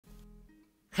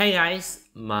Hey guys,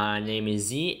 my name is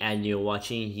Z and you're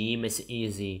watching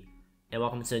MakesItEasy, and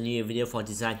welcome to a new video for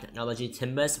Design Technology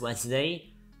Timbers, where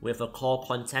today we have a core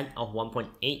content of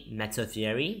 1.8 metal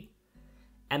theory,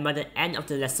 and by the end of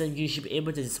the lesson you should be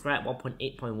able to describe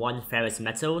 1.8.1 ferrous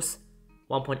metals,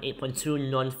 1.8.2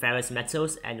 non-ferrous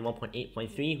metals, and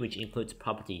 1.8.3 which includes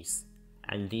properties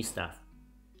and these stuff.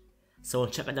 So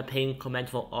check out the pinned comment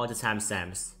for all the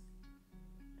timestamps.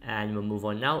 And we'll move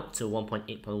on now to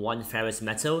 1.8.1 ferrous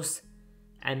metals.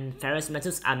 And ferrous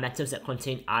metals are metals that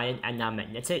contain iron and are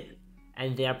magnetic,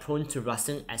 and they are prone to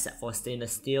rusting except for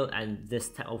stainless steel and this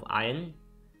type of iron.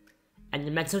 And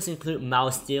the metals include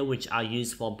mild steel, which are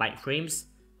used for bike frames,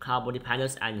 car body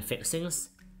panels and fixings.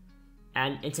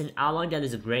 And it's an alloy that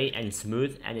is grey and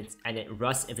smooth, and it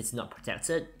rusts if it's not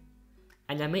protected.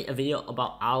 And I made a video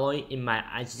about alloy in my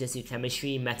IGCSE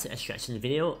chemistry metal extraction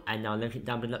video, and I'll link it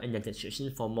down below in the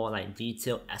description for more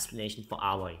detailed explanation for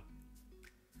alloy.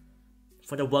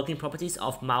 For the working properties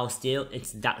of mild steel,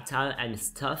 it's ductile and it's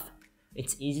tough,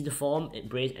 it's easy to form, it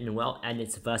breaks and weld, and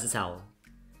it's versatile.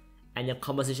 And the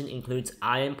composition includes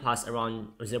iron plus around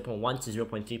 0.1 to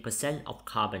 0.3% of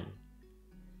carbon.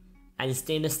 And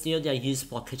stainless steel, they are used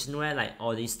for kitchenware like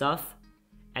all these stuff,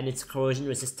 and it's corrosion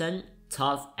resistant,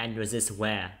 tough, and resist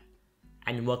wear.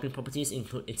 And working properties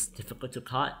include it's difficult to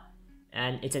cut,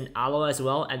 and it's an alloy as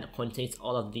well, and it contains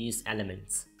all of these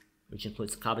elements, which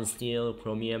includes carbon steel,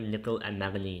 chromium, nickel, and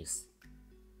manganese.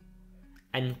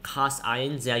 And cast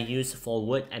irons, they are used for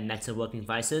wood and metal working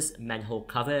devices, manhole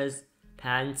covers,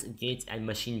 pans, gates, and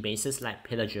machine bases like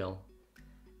pillar drill.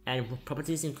 And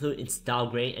properties include it's dull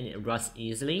grey and it rusts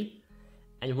easily.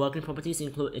 And working properties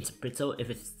include it's brittle if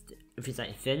it's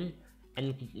thin,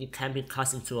 and it can be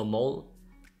cast into a mold,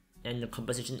 and the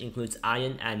composition includes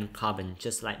iron and carbon,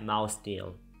 just like mild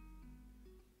steel.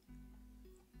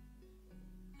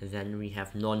 Then we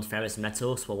have non-ferrous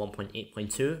metals for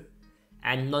 1.8.2,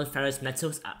 and non-ferrous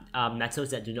metals are metals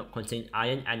that do not contain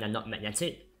iron and are not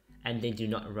magnetic, and they do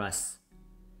not rust.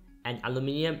 And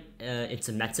aluminium, it's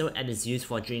a metal and is used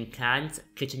for drink cans,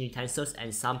 kitchen utensils,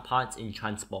 and some parts in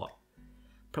transport.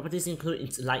 Properties include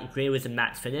it's light grey with a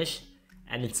matte finish,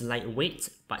 and it's lightweight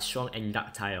but strong and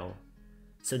ductile.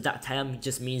 So ductile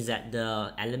just means that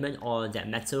the element or that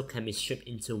metal can be stripped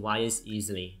into wires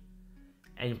easily.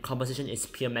 And composition is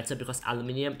pure metal because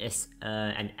aluminium is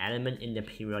an element in the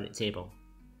periodic table.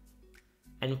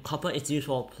 And copper is used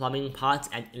for plumbing parts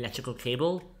and electrical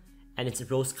cable, and it's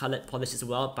rose colored polish as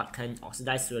well, but can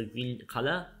oxidize to a green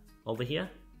color over here.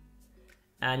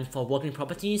 And for working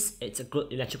properties, it's a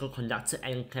good electrical conductor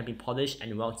and can be polished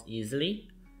and welded easily.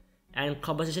 And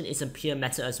composition is a pure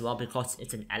metal as well because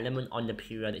it's an element on the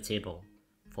periodic table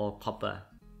for copper.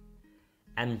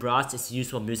 And brass is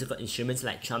used for musical instruments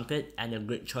like trumpet, and a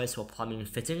good choice for plumbing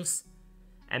fittings.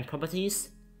 And properties,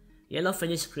 yellow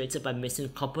finish created by mixing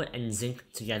copper and zinc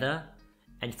together.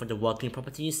 And for the working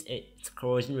properties, it's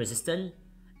corrosion resistant,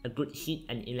 a good heat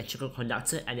and electrical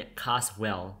conductor, and it casts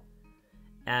well.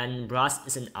 And brass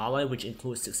is an alloy which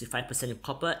includes 65%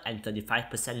 copper and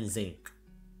 35% zinc.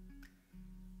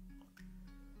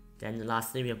 Then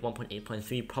lastly, we have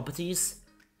 1.8.3 properties.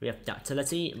 We have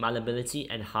ductility, malleability,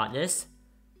 and hardness.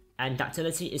 And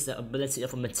ductility is the ability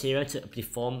of a material to be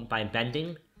formed by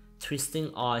bending,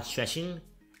 twisting, or stretching,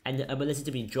 and the ability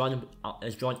to be drawn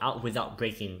out without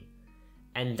breaking.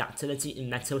 And ductility in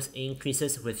metals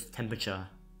increases with temperature.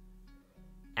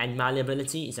 And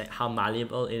malleability is like how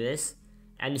malleable it is,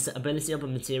 and it's the ability of a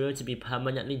material to be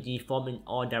permanently deformed in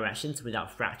all directions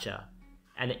without fracture,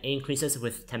 and it increases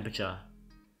with temperature.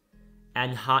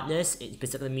 And hardness, it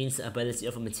basically means the ability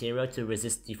of a material to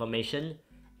resist deformation,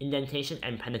 indentation,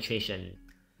 and penetration.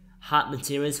 Hard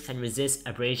materials can resist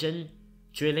abrasion,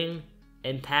 drilling,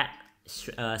 impact,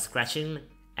 scratching,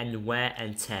 and wear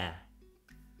and tear.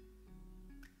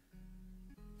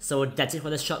 So that's it for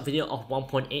the short video of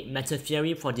 1.8 metal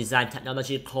theory for design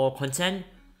technology core content.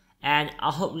 And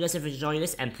I hope you guys have enjoyed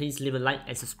this, and please leave a like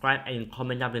and subscribe and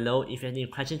comment down below if you have any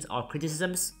questions or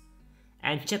criticisms.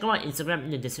 And check out my Instagram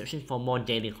in the description for more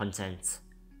daily content.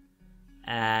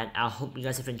 And I hope you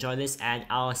guys have enjoyed this, and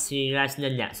I'll see you guys in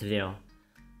the next video.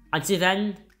 Until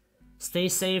then, stay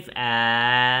safe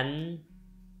and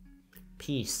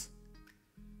peace.